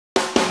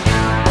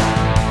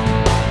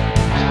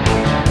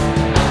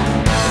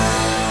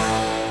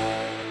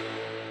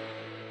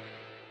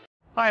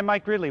Hi, I'm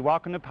Mike Gridley.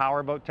 Welcome to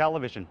PowerBoat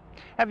Television.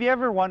 Have you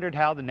ever wondered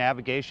how the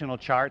navigational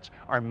charts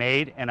are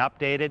made and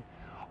updated,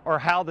 or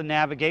how the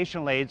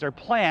navigational aids are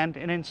planned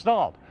and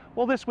installed?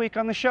 Well, this week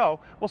on the show,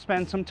 we'll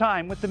spend some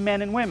time with the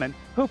men and women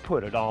who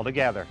put it all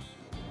together.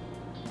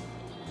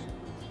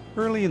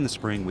 Early in the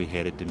spring, we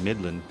headed to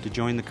Midland to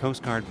join the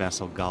Coast Guard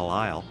vessel Gull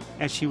Isle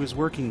as she was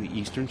working the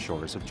eastern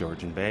shores of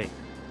Georgian Bay.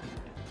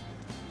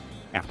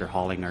 After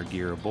hauling our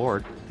gear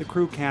aboard, the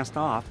crew cast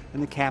off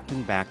and the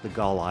captain backed the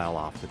Gull Isle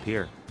off the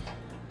pier.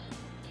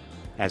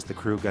 As the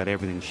crew got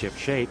everything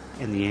ship-shape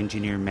and the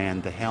engineer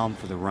manned the helm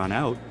for the run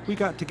out, we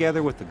got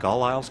together with the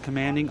Gull Isle's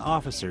commanding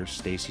officer,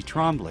 Stacy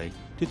Tremblay,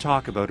 to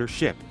talk about her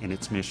ship and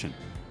its mission.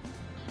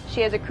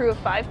 She has a crew of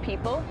 5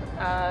 people,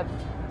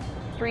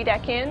 3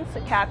 deckhands,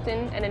 a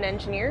captain, and an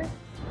engineer.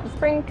 The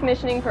spring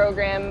commissioning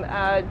program,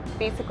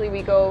 basically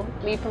we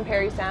leave from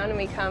Parry Sound and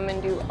we come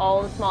and do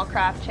all the small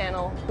craft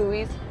channel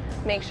buoys,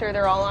 make sure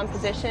they're all on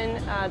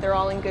position, they're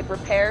all in good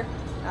repair.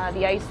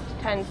 The ice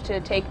tends to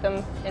take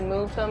them and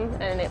move them,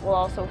 and it will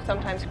also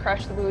sometimes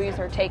crush the buoys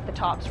or take the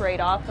tops right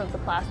off of the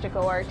plastic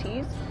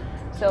ORTs.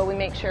 So we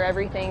make sure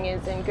everything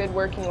is in good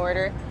working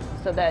order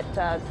so that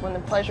when the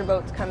pleasure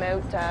boats come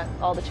out,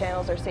 all the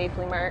channels are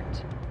safely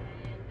marked.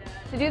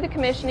 To do the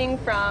commissioning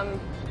from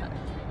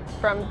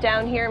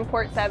down here in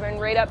Port 7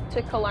 right up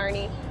to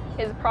Killarney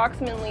is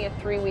approximately a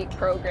 3-week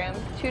program,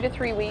 2 to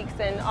 3 weeks,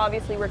 and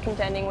obviously we're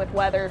contending with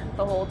weather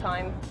the whole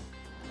time.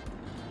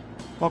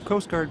 While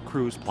Coast Guard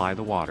crews ply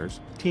the waters,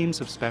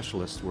 teams of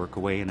specialists work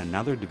away in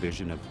another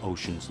division of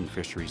Oceans and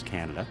Fisheries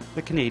Canada,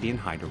 the Canadian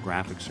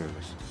Hydrographic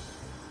Service.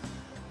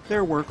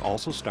 Their work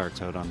also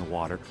starts out on the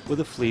water with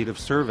a fleet of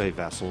survey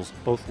vessels,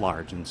 both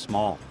large and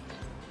small.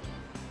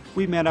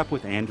 We met up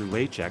with Andrew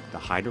Lachek, the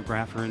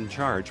hydrographer in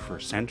charge for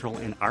Central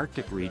and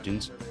Arctic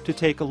regions, to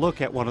take a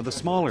look at one of the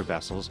smaller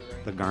vessels,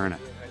 the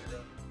Garnet.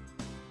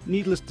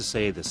 Needless to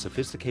say, the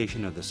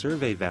sophistication of the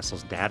survey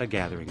vessel's data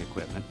gathering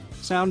equipment,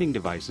 sounding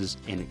devices,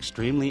 and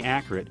extremely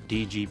accurate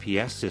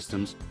DGPS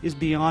systems is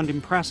beyond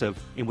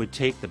impressive and would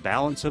take the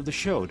balance of the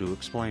show to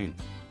explain.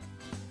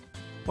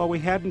 While we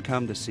hadn't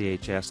come to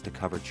CHS to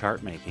cover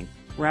chart making,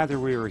 rather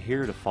we were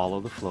here to follow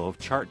the flow of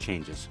chart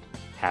changes,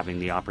 having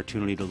the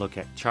opportunity to look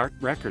at chart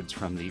records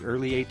from the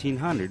early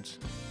 1800s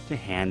to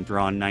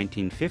hand-drawn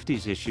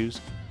 1950s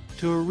issues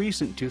to a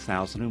recent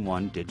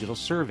 2001 digital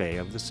survey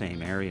of the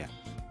same area.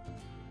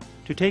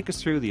 To take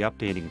us through the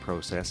updating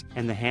process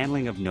and the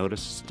handling of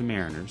notices to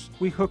mariners,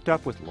 we hooked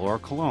up with Laura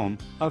Colombe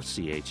of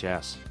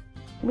CHS.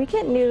 We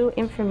get new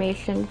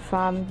information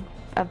from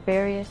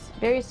various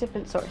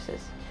different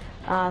sources.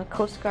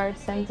 Coast Guard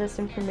sends us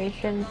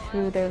information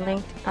through their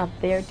link of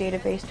their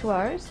database to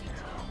ours,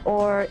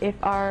 or if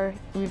our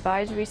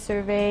revisory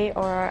survey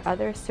or our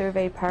other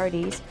survey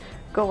parties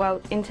go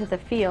out into the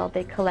field,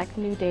 they collect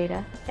new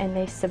data and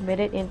they submit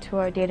it into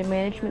our data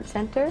management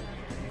center.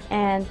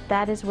 And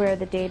that is where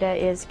the data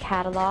is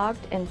cataloged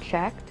and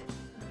checked.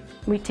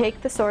 We take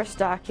the source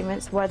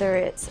documents, whether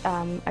it's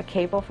a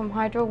cable from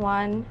Hydro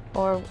One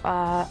or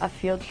a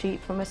field sheet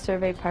from a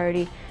survey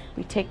party.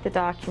 We take the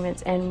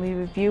documents and we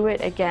review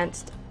it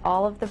against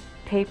all of the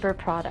paper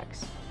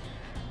products.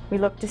 We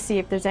look to see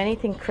if there's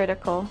anything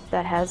critical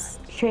that has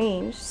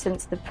changed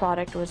since the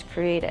product was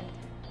created.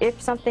 If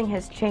something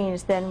has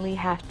changed, then we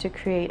have to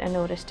create a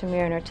notice to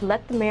mariner to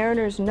let the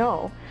mariners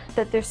know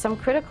that there's some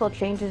critical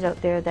changes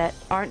out there that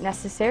aren't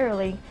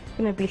necessarily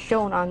going to be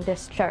shown on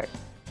this chart.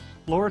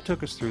 Laura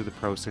took us through the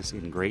process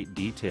in great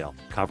detail,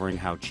 covering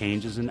how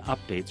changes and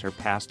updates are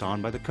passed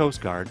on by the Coast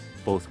Guard,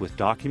 both with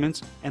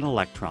documents and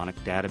electronic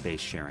database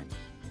sharing.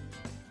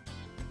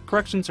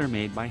 Corrections are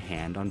made by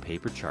hand on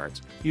paper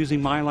charts using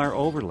Mylar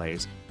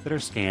overlays that are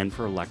scanned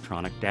for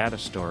electronic data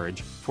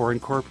storage for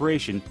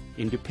incorporation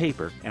into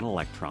paper and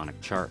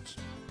electronic charts.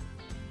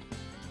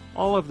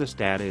 All of this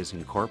data is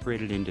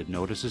incorporated into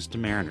notices to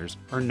mariners,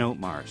 or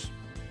note-mars.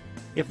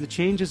 If the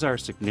changes are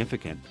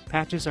significant,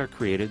 patches are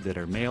created that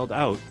are mailed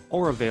out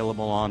or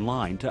available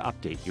online to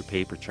update your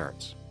paper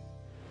charts.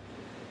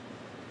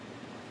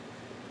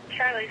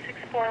 Charlie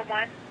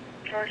 641,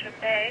 Georgian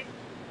Bay.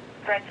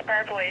 Brent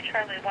Sparboy,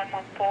 Charlie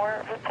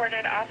 114,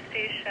 reported off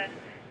station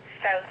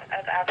south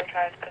of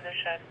advertised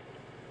position.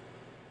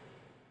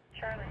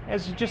 Charlie.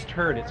 As you just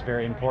heard, it's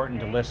very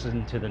important to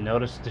listen to the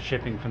notice to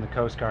shipping from the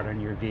Coast Guard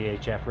on your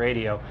VHF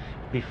radio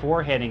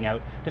before heading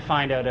out to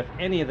find out if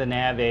any of the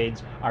nav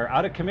aids are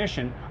out of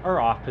commission or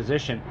off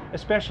position,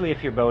 especially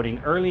if you're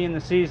boating early in the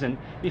season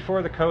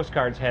before the Coast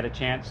Guard's had a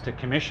chance to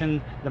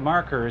commission the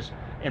markers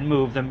and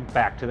move them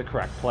back to the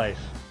correct place.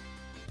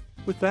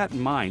 With that in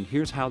mind,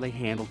 here's how they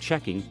handle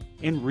checking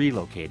and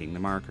relocating the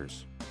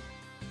markers.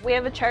 We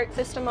have a chart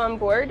system on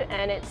board,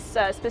 and it's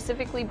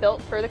specifically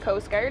built for the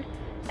Coast Guard,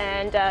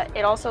 and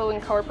it also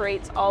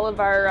incorporates all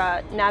of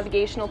our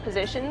navigational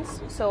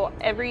positions. So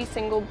every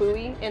single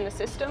buoy in the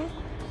system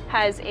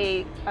has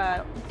a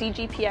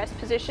DGPS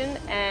position,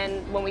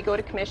 and when we go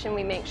to commission,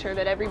 we make sure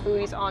that every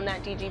buoy's on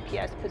that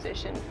DGPS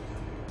position.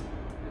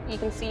 You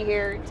can see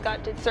here it's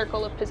got its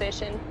circle of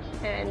position,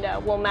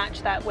 and we'll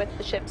match that with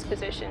the ship's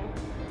position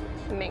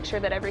and make sure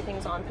that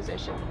everything's on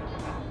position.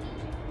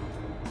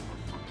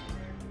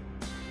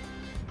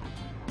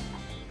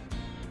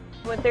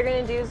 What they're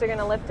going to do is they're going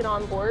to lift it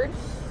on board,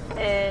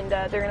 and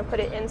they're going to put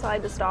it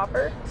inside the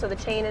stopper, so the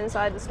chain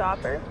inside the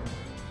stopper.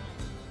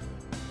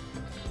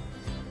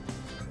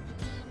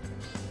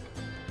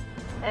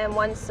 And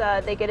once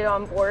they get it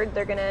on board,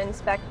 they're going to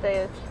inspect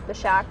the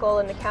shackle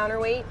and the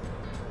counterweight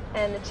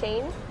and the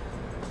chain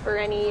for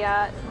any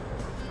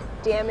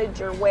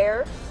damage or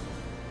wear.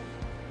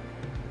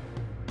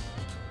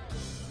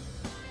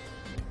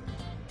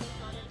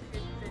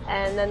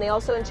 And then they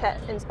also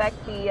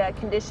inspect the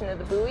condition of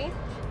the buoy.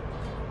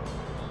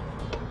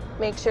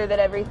 Make sure that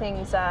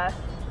everything's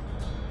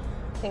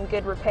in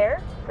good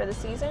repair for the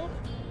season.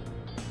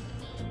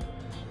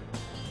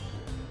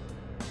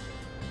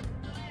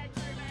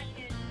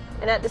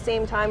 And at the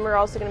same time, we're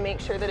also going to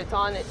make sure that it's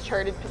on its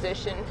charted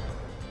position.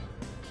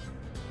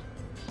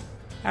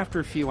 After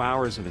a few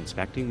hours of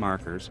inspecting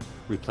markers,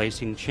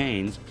 replacing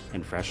chains,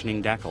 and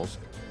freshening decals,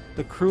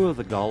 the crew of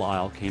the Gull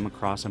Isle came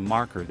across a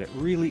marker that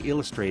really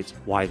illustrates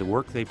why the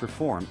work they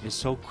perform is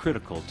so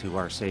critical to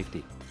our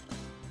safety.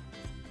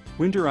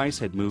 Winter ice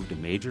had moved a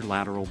major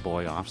lateral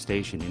buoy off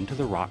station into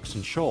the rocks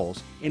and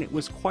shoals, and it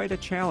was quite a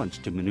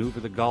challenge to maneuver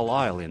the Gull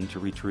Isle in to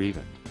retrieve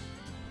it.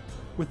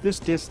 With this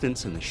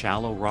distance in the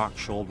shallow rock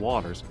shoal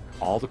waters,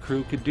 all the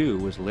crew could do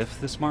was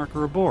lift this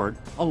marker aboard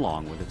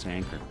along with its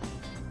anchor.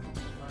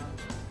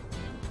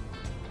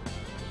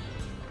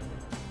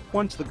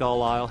 Once the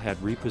Gull Isle had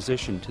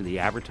repositioned to the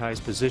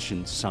advertised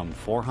position some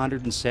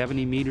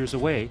 470 meters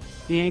away,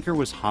 the anchor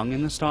was hung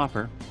in the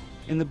stopper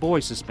and the buoy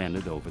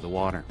suspended over the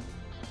water.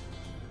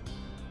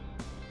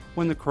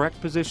 When the correct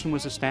position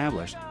was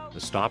established,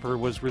 the stopper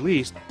was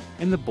released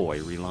and the buoy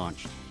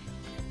relaunched.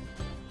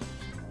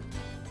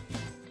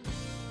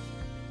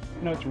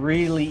 You know, it's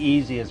really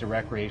easy as a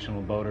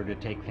recreational boater to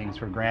take things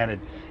for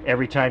granted.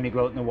 Every time you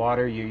go out in the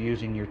water, you're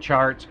using your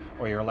charts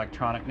or your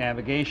electronic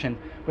navigation.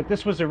 But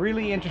this was a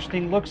really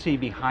interesting look-see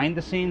behind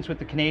the scenes with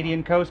the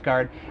Canadian Coast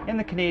Guard and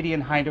the Canadian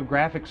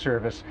Hydrographic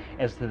Service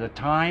as to the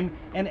time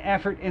and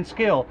effort and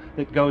skill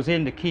that goes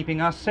into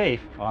keeping us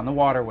safe on the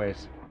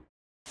waterways.